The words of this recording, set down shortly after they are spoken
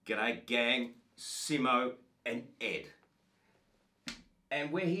G'day gang, Simo and Ed.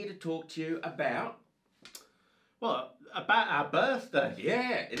 And we're here to talk to you about... Well, about our birthday.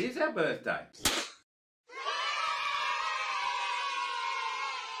 Yeah, it is our birthday.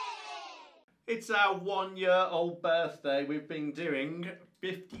 It's our 1 year old birthday. We've been doing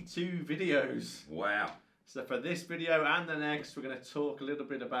 52 videos. Wow. So for this video and the next, we're going to talk a little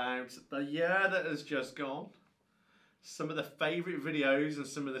bit about the year that has just gone, some of the favourite videos and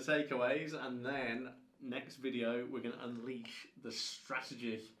some of the takeaways, and then next video we're going to unleash the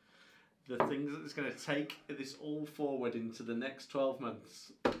strategy, the things that it's going to take this all forward into the next 12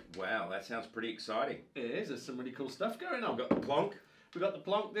 months. Wow, that sounds pretty exciting. It is. There's some really cool stuff going on. We've got the plonk. We've got the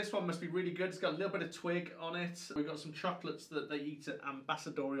plonk. This one must be really good. It's got a little bit of twig on it. We've got some chocolates that they eat at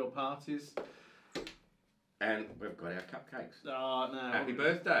ambassadorial parties. And we've got our cupcakes. Oh, no. Happy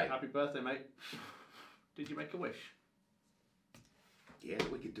birthday. Happy birthday, mate. Did you make a wish? Yeah,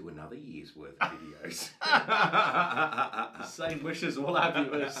 we could do another year's worth of videos. Same wishes all our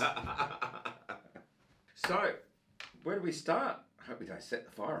viewers. So, where do we start? I hope we don't set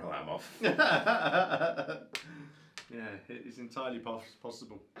the fire alarm off. Yeah, it is entirely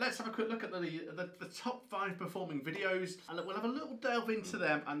possible. Let's have a quick look at the top 5 performing videos, and we'll have a little delve into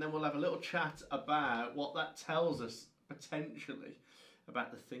them, and then we'll have a little chat about what that tells us potentially about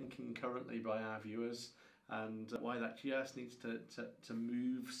the thinking currently by our viewers, and why that just needs to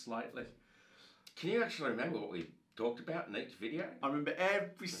move slightly. Can you actually remember what we talked about in each video? I remember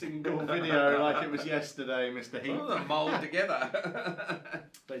every single video like it was yesterday, Mr. Heath. Oh, they're mould together.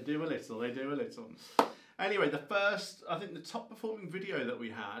 They do a little, they do a little. Anyway, the first, I think the top performing video that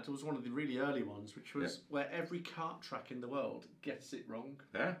we had was one of the really early ones, which was where every kart track in the world gets it wrong.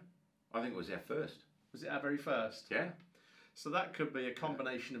 Yeah, I think it was our first. Was it our very first? Yeah. So that could be a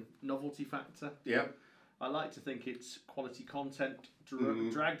combination of novelty factor. Yeah. I like to think it's quality content,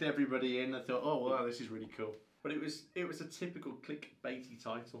 dragged everybody in and thought, oh, wow, this is really cool. But it was a typical clickbaity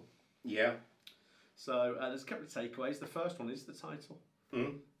title. Yeah. So there's a couple of takeaways. The first one is the title.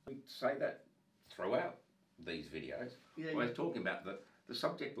 We say that throughout these videos. Yeah, we're talking about the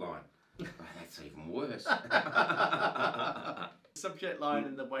subject line. Oh, that's even worse. Subject line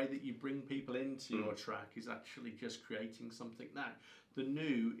and the way that you bring people into your track is actually just creating something. Now, the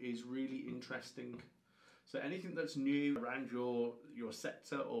new is really interesting. So anything that's new around your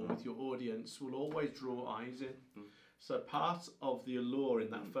sector or with your audience will always draw eyes in. So part of the allure in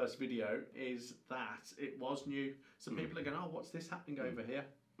that first video is that it was new. So people are going, oh, what's this happening over here?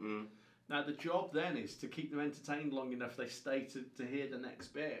 Now the job then is to keep them entertained long enough they stay to hear the next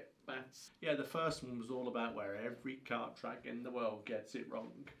bit. But yeah, the first one was all about where every kart track in the world gets it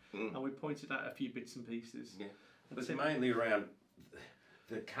wrong. And we pointed out a few bits and pieces. Yeah. It was mainly around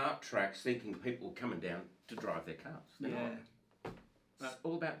the kart tracks, thinking people were coming down to drive their cars. It's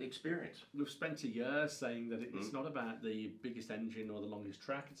all about the experience. We've spent a year saying that it's not about the biggest engine or the longest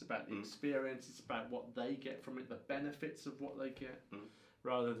track, it's about the experience, it's about what they get from it, the benefits of what they get,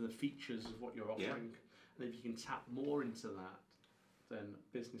 rather than the features of what you're offering. And if you can tap more into that, then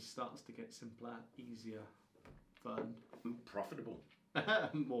business starts to get simpler, easier, fun. Profitable.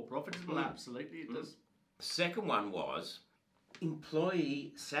 More profitable, absolutely it does. Second one was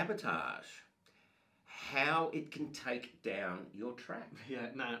employee sabotage. How it can take down your track. Yeah,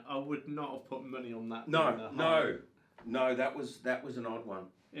 now I would not have put money on that. No, that was an odd one.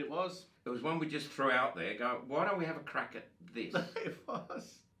 It was. It was one we just threw out there. Go, why don't we have a crack at this? It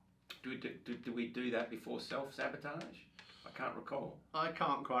was. Do we do that before self-sabotage? I can't recall. I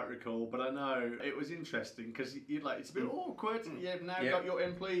can't quite recall, but I know it was interesting because it's a bit awkward. You've now got your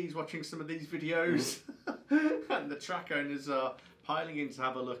employees watching some of these videos, and the track owners are piling in to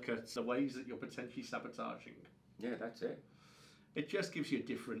have a look at the ways that you're potentially sabotaging. Yeah, that's it. It just gives you a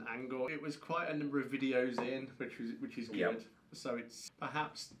different angle. It was quite a number of videos in, which is good. So it's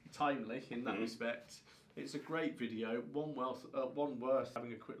perhaps timely in that respect. It's a great video, one worth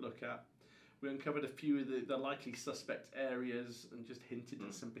having a quick look at. We uncovered a few of the likely suspect areas and just hinted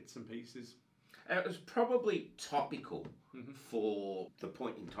at some bits and pieces. It was probably topical for the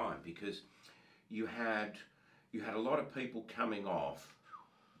point in time because you had a lot of people coming off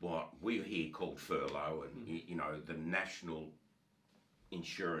what we here called furlough and the national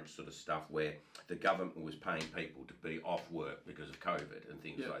insurance sort of stuff where the government was paying people to be off work because of COVID and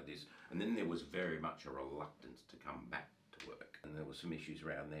things like this. And then there was very much a reluctance to come back to work. And there were some issues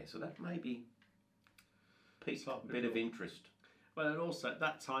around there. So that maybe piqued a bit of interest. Well, and also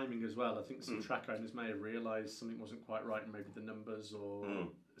that timing as well. I think some track owners may have realised something wasn't quite right, maybe the numbers or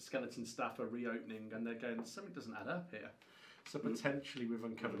skeleton staff are reopening and they're going, something doesn't add up here. So potentially we've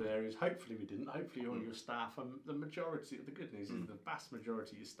uncovered areas. Hopefully we didn't. Hopefully all your staff, and the majority, the good news is the vast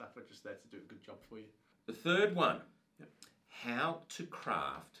majority of your staff are just there to do a good job for you. The third one, how to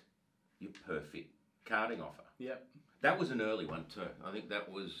craft your perfect karting offer. Yep. That was an early one too. I think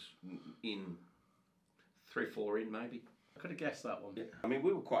that was in 3 or 4 in maybe. I could have guessed that one. Yeah. I mean,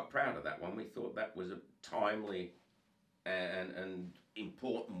 we were quite proud of that one. We thought that was a timely and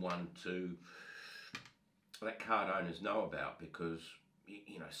important one to let card owners know about, because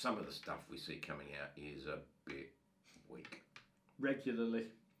you know some of the stuff we see coming out is a bit weak. Regularly.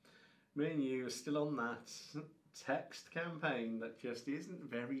 Me and you are still on that text campaign that just isn't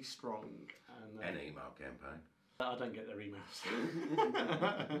very strong. And email campaign. I don't get their emails.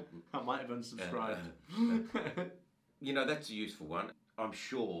 I might have unsubscribed. You know, that's a useful one. I'm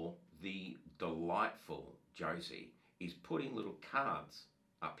sure the delightful Josie is putting little cards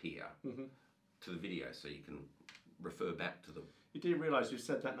up here to the video so you can refer back to them. You do realise we've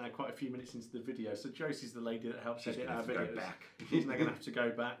said that now quite a few minutes into the video. So Josie's the lady that helps edit our videos. She's now going to have to go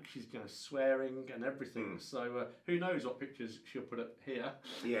back. She's going to swearing and everything. So who knows what pictures she'll put up here.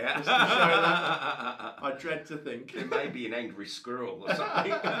 Yeah. Just to show that. I dread to think. There may be an angry squirrel or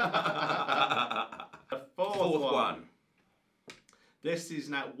something. The fourth one. This is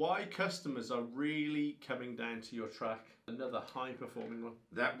now why customers are really coming down to your track. Another high performing one.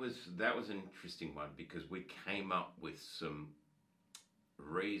 That was an interesting one, because we came up with some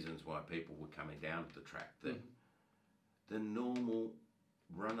reasons why people were coming down to the track that the normal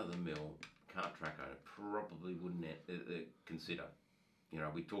run-of-the-mill kart track owner probably wouldn't consider. You know,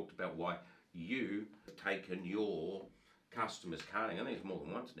 we talked about why you have taken your customers karting. I think it's more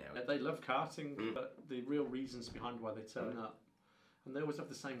than once now. They love karting, but the real reasons behind why they turn up, and they always have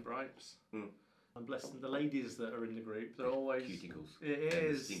the same gripes. And bless them, the ladies that are in the group, they're always cuticles. It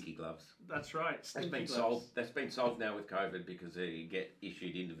is stinky gloves. That's right. That's been solved now with COVID, because they get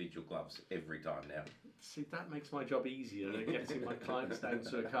issued individual gloves every time now. See, that makes my job easier, getting my clients down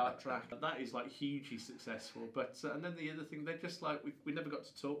to a kart track. That is like hugely successful. But and then the other thing, they're just like we never got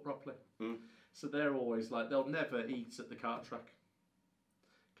to talk properly. So they're always like, they'll never eat at the kart track,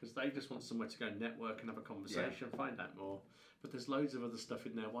 because they just want somewhere to go network and have a conversation, find out more. But there's loads of other stuff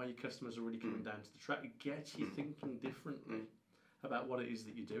in there. Why your customers are really coming down to the track. It gets you thinking differently about what it is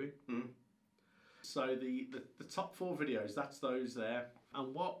that you're doing. So the top 4 videos, that's those there.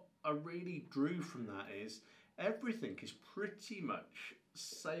 And what I really drew from that is everything is pretty much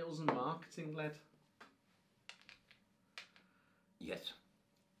sales and marketing led. Yes.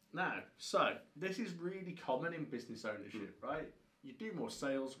 Now, so this is really common in business ownership, right? You do more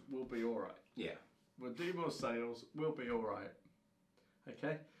sales, we'll be all right. Yeah. We'll do more sales, we'll be all right.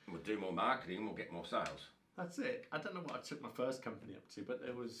 Okay? We'll do more marketing, we'll get more sales. That's it. I don't know what I took my first company up to, but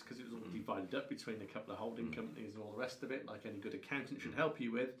it was because it was all divided up between a couple of holding companies and all the rest of it, like any good accountant should help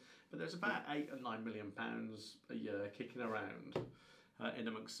you with. But there's about £8 or £9 million a year kicking around in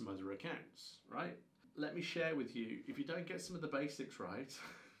amongst some other accounts, right? Let me share with you, if you don't get some of the basics right,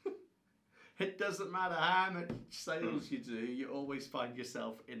 it doesn't matter how much sales you do, you always find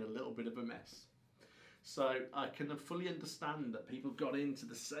yourself in a little bit of a mess. So I can fully understand that people got into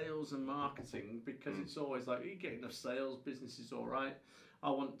the sales and marketing, because it's always like, you get enough sales, business is all right.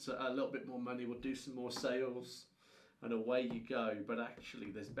 I want a little bit more money, we'll do some more sales, and away you go. But actually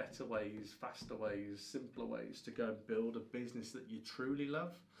there's better ways, faster ways, simpler ways to go and build a business that you truly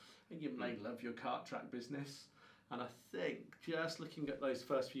love. And you may love your kart track business. And I think just looking at those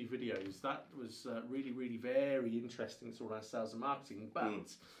first few videos, that was really, really very interesting. It's all around sales and marketing.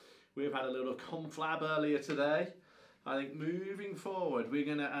 But we've had a little conflab earlier today. I think moving forward, we're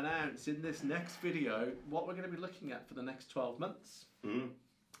going to announce in this next video what we're going to be looking at for the next 12 months.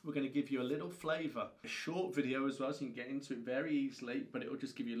 We're going to give you a little flavour. A short video as well, so you can get into it very easily, but it will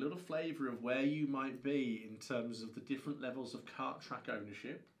just give you a little flavour of where you might be in terms of the different levels of kart track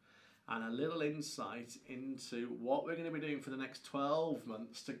ownership, and a little insight into what we're going to be doing for the next 12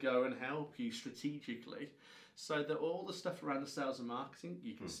 months to go and help you strategically, so that all the stuff around the sales and marketing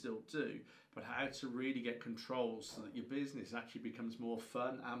you can still do, but how to really get control so that your business actually becomes more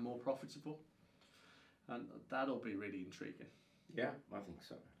fun and more profitable. And that'll be really intriguing. Yeah, I think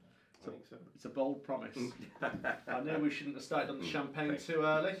so. It's a bold promise. I knew we shouldn't have started on the champagne too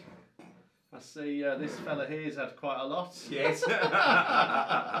early. I see this fella here's had quite a lot. Yes.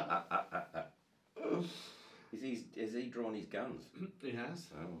 Has he drawn his guns? He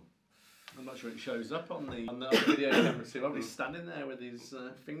has. Oh. I'm not sure it shows up on the video camera too. Well, he's standing there with his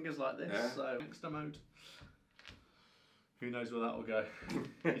fingers like this. Yeah. So gangster mode. Who knows where that will go?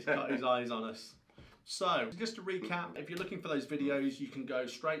 He's got his eyes on us. So, just to recap, if you're looking for those videos, you can go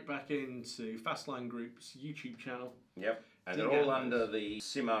straight back into Fastline Group's YouTube channel. Yep. And they're all under the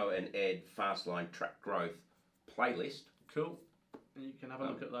Simo and Ed Fastline Track Growth playlist. Cool. And you can have a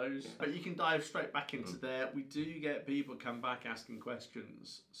look at those. Yeah. But you can dive straight back into there. We do get people come back asking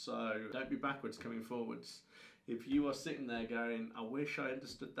questions. So don't be backwards coming forwards. If you are sitting there going, I wish I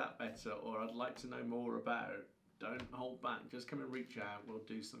understood that better, or I'd like to know more about, don't hold back. Just come and reach out. We'll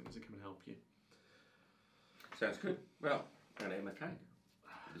do something to come and help you. Sounds good. Well, I'm going to eat my cake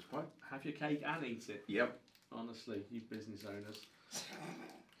at this point. Have your cake and eat it. Yep. Honestly, you business owners.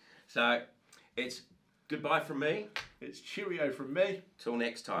 So, it's goodbye from me. It's cheerio from me. Till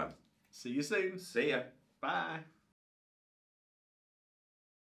next time. See you soon. See ya. Bye.